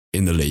home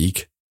in the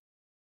league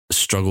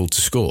struggled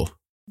to score.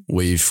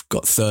 We've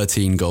got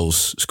 13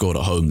 goals scored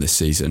at home this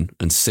season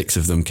and 6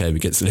 of them came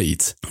against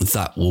Leeds.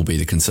 That will be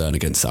the concern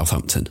against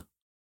Southampton.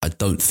 I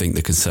don't think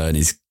the concern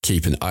is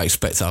I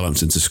expect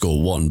Southampton to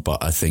score 1,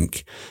 but I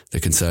think the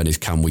concern is,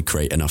 can we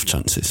create enough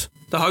chances?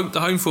 The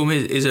home form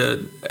is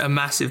a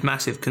massive,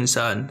 massive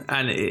concern.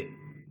 And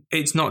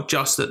it's not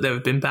just that there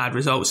have been bad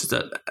results, it's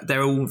that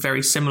they're all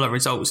very similar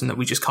results and that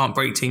we just can't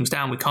break teams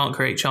down. We can't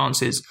create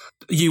chances.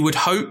 You would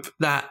hope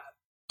that,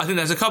 I think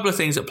there's a couple of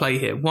things at play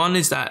here. One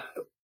is that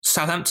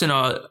Southampton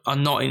are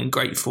not in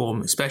great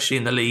form, especially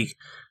in the league.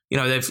 You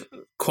know, they've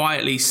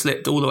quietly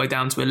slipped all the way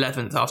down to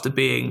 11th after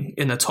being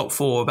in the top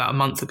 4 about a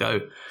month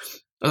ago.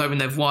 I don't think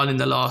they've won in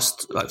the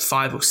last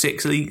 5 or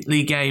 6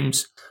 league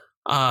games.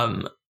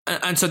 And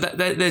so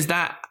there's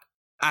that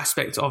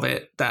aspect of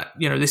it that,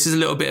 you know, this is a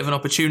little bit of an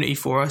opportunity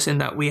for us in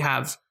that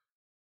we're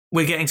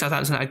getting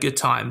Southampton at a good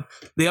time.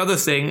 The other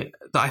thing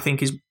that I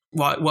think is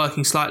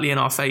working slightly in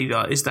our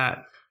favour is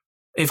that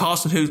if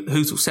Arsene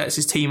Hüttl sets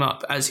his team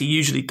up as he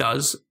usually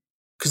does,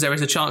 because there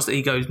is a chance that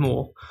he goes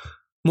more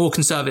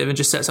conservative and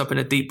just sets up in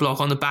a deep block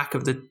on the back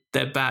of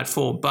their bad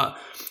form. But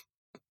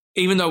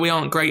even though we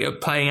aren't great at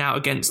playing out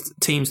against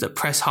teams that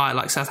press high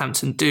like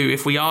Southampton do,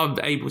 if we are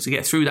able to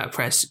get through that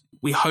press,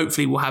 we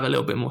hopefully will have a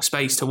little bit more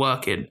space to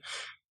work in.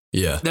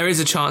 Yeah. There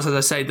is a chance, as I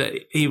say, that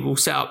he will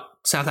set up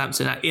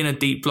Southampton in a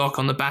deep block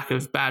on the back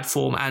of bad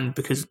form, and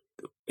because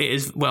it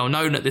is well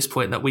known at this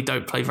point that we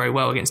don't play very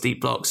well against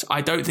deep blocks. I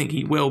don't think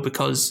he will,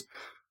 because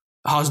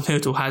Arsene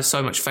Hüttl has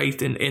so much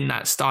faith in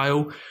that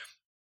style.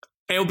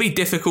 It'll be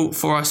difficult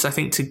for us, I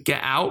think, to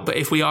get out, but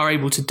if we are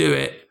able to do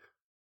it,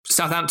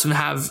 Southampton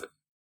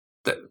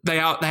they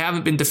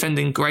haven't been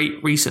defending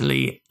great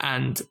recently,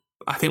 and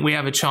I think we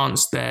have a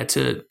chance there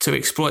to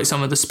exploit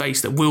some of the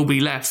space that will be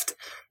left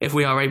if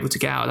we are able to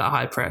get out of that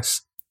high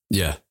press.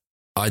 Yeah,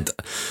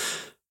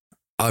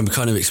 I'm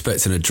kind of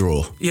expecting a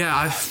draw.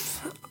 Yeah,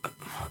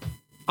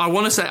 I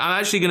want to say I'm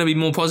actually going to be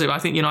more positive. I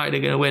think United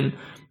are going to win.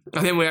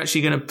 I think we're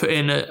actually going to put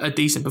in a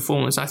decent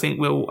performance. I think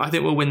we'll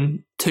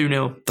win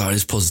 2-0. That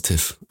is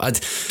positive.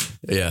 There's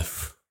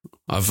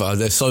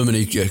so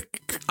many.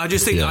 I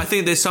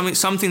think there's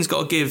something's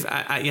got to give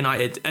at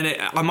United, and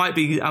I might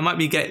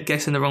be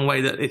guessing the wrong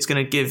way that it's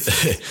going to give,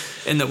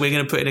 in that we're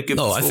going to put in a good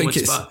performance. I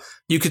think but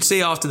you could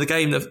see after the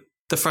game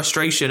the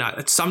frustration.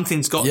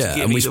 Something's got to give.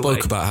 Yeah, and we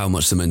spoke about how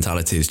much the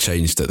mentality has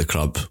changed at the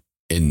club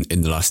in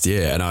the last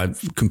year, and I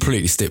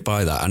completely stick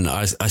by that. And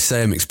I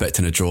say I'm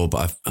expecting a draw,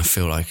 but I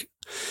feel like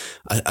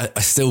I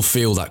still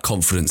feel that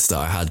confidence that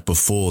I had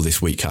before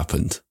this week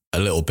happened. A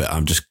little bit. I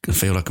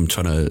feel like I'm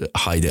trying to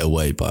hide it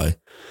away by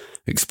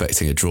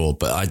expecting a draw.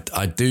 But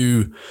I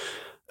do.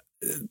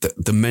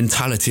 The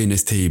mentality in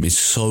this team is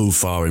so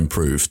far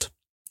improved,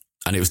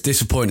 and it was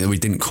disappointing that we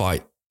didn't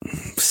quite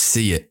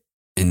see it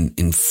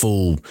in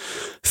full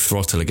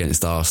throttle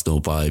against Arsenal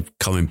by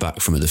coming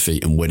back from a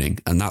defeat and winning,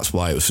 and that's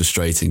why it was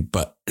frustrating.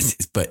 But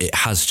it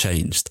has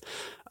changed,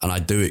 and I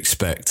do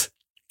expect.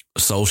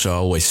 Solskjaer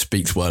always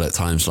speaks well at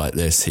times like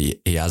this. He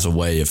has a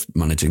way of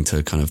managing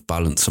to kind of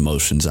balance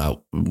emotions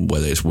out,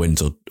 whether it's wins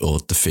or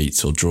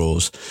defeats or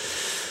draws.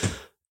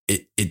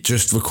 It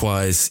just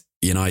requires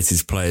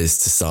United's players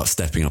to start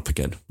stepping up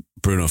again.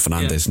 Bruno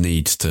Fernandes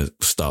needs to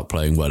start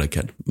playing well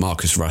again.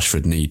 Marcus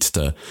Rashford needs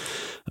to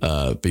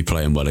be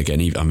playing well again.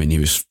 He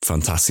was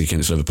fantastic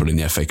against Liverpool in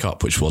the FA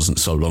Cup, which wasn't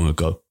so long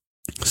ago.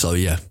 So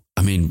yeah.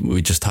 I mean,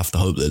 we just have to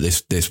hope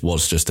that this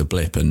was just a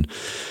blip, and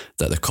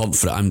that the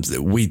confidence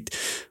we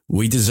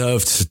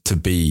deserved to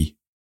be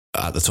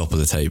at the top of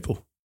the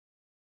table,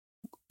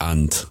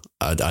 and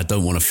I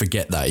don't want to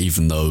forget that,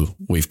 even though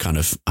we've kind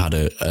of had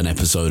an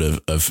episode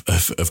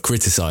of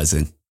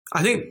criticising.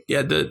 I think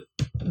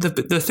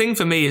the thing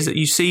for me is that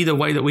you see the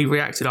way that we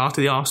reacted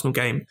after the Arsenal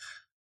game.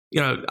 You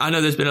know, I know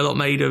there's been a lot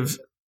made of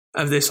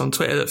this on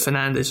Twitter that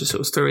Fernandes just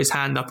sort of threw his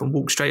hand up and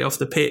walked straight off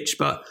the pitch,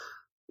 but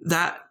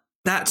that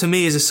to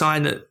me is a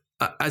sign that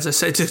as I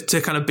said,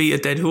 to kind of beat a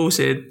dead horse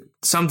here,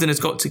 something has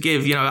got to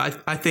give.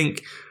 I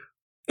think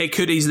it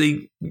could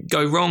easily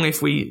go wrong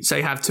if we,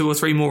 say, have 2 or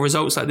 3 more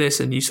results like this,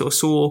 and you sort of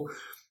saw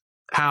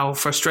how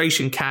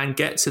frustration can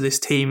get to this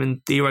team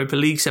in the Europa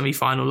League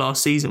semi-final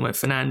last season, where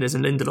Fernandes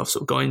and Lindelof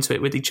sort of got into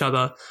it with each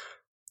other.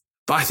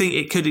 But I think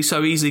it could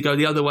so easily go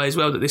the other way as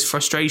well, that this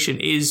frustration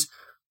is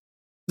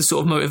the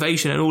sort of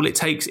motivation, and all it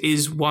takes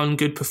is one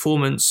good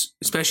performance,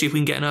 especially if we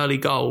can get an early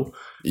goal,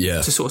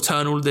 to sort of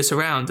turn all of this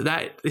around.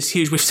 That is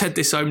huge. We've said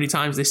this so many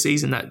times this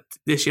season, that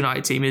this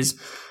United team is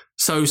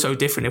so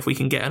different if we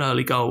can get an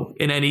early goal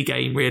in any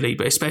game, really,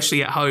 but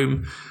especially at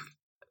home.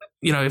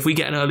 If we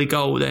get an early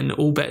goal, then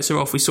all bets are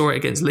off. We saw it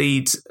against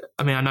Leeds.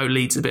 I mean, I know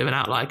Leeds is a bit of an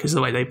outlier because of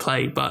the way they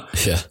play, but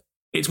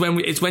it's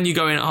when you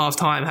go in at half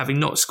time having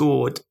not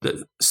scored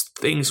that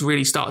things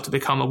really start to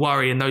become a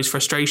worry, and those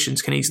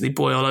frustrations can easily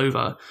boil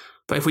over.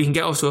 But if we can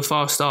get off to a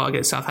fast start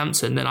against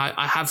Southampton, then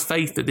I have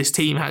faith that this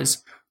team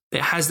has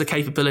the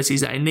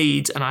capabilities that it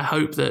needs, and I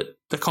hope that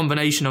the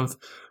combination of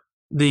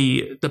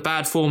the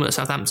bad form that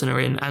Southampton are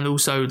in and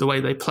also the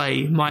way they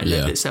play might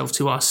lend itself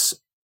to us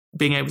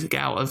being able to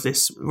get out of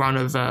this run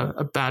of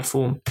a bad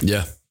form.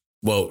 Yeah.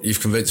 Well, you've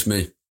convinced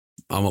me.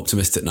 I'm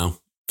optimistic now.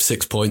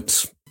 6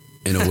 points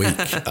in a week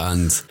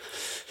and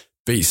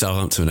beat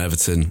Southampton and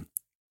Everton,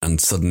 and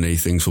suddenly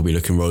things will be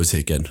looking rosy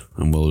again,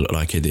 and we'll look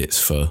like idiots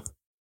for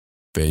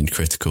being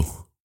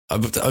critical.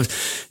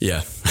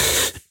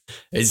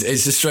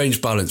 It's a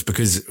strange balance,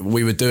 because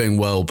we were doing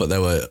well, but there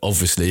were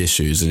obviously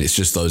issues, and it's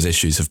just those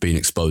issues have been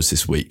exposed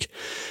this week.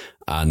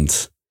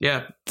 And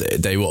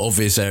they were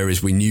obvious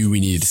areas we knew we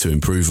needed to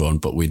improve on,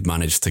 but we'd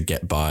managed to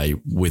get by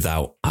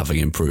without having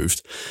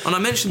improved. And I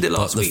mentioned it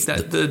last week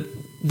that the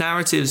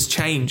narratives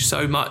change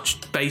so much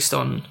based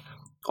on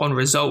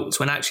results,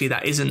 when actually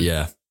that isn't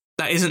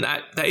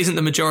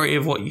the majority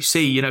of what you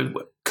see.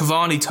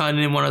 Cavani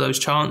turning in one of those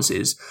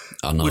chances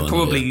would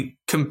probably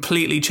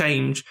completely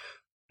change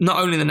not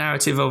only the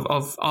narrative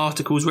of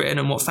articles written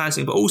and what fans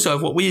think, but also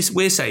of what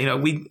we're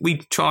saying. We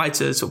try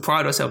to sort of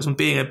pride ourselves on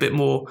being a bit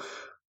more,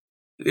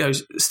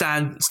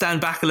 stand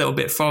back a little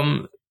bit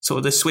from sort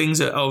of the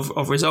swings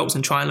of results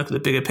and try and look at the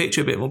bigger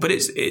picture a bit more. But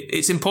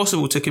it's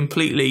impossible to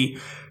completely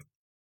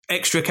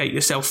extricate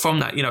yourself from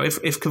that.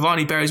 If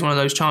Cavani buries one of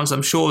those chances,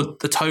 I'm sure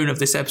the tone of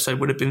this episode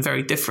would have been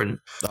very different.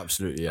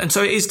 Absolutely, yeah. And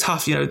so it is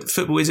tough.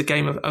 Football is a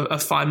game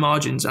of fine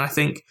margins, and I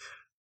think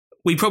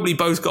we probably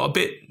both got a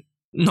bit,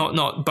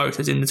 not both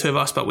as in the two of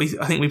us, but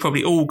I think we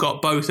probably all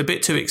got both a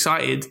bit too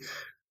excited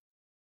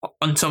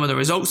on some of the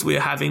results we were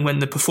having when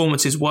the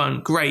performances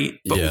weren't great,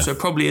 but also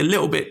probably a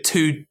little bit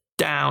too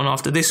down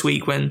after this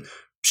week when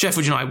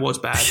Sheffield United was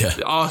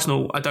bad.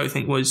 Arsenal, I don't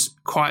think, was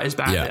quite as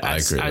bad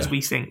as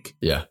we think.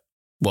 Yeah.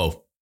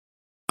 Well,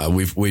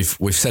 we've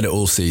said it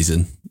all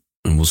season,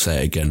 and we'll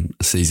say it again: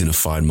 a season of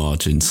fine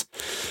margins,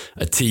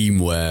 a team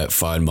where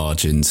fine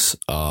margins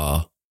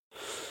are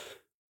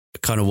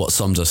kind of what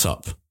sums us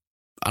up.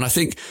 And I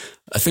think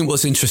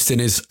what's interesting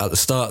is at the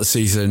start of the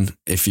season,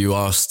 if you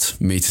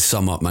asked me to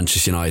sum up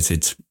Manchester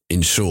United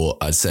in short,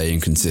 I'd say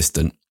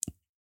inconsistent,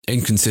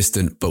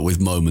 but with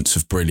moments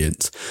of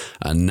brilliance.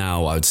 And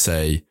now I'd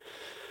say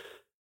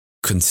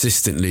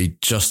consistently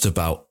just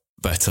about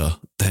better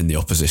than the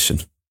opposition.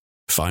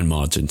 Fine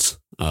margins.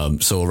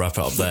 So we'll wrap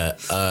it up there.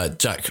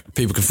 Jack,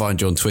 people can find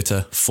you on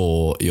Twitter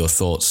for your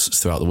thoughts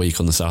throughout the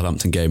week on the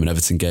Southampton game and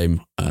Everton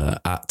game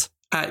at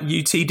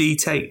UTD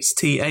Tates,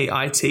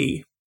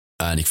 TAIT.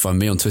 And you can find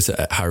me on Twitter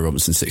at Harry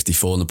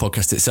Robinson64, and the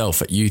podcast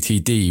itself at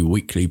UTD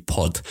Weekly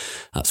Pod.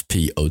 That's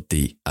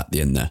POD at the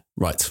end there.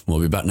 Right,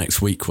 we'll be back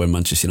next week when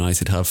Manchester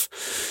United have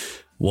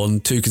won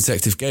 2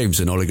 consecutive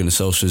games, and Ole Gunnar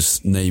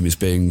Solskjaer's name is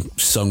being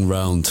sung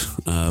round,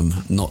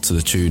 not to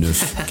the tune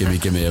of Gimme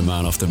Gimme a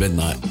Man After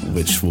Midnight,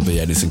 which will be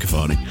Edinson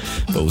Cavani.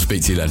 But we'll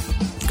speak to you then.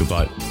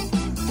 Goodbye.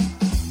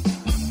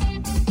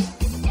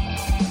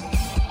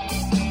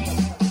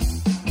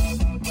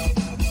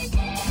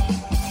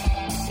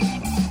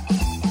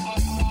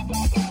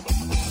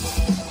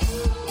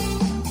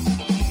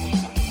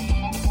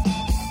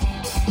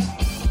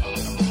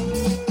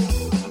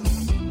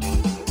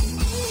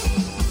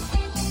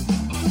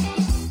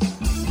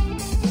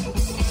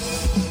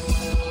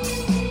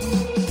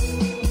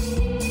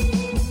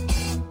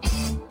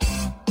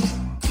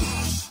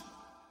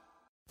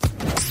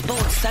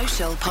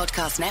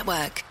 Podcast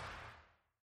Network.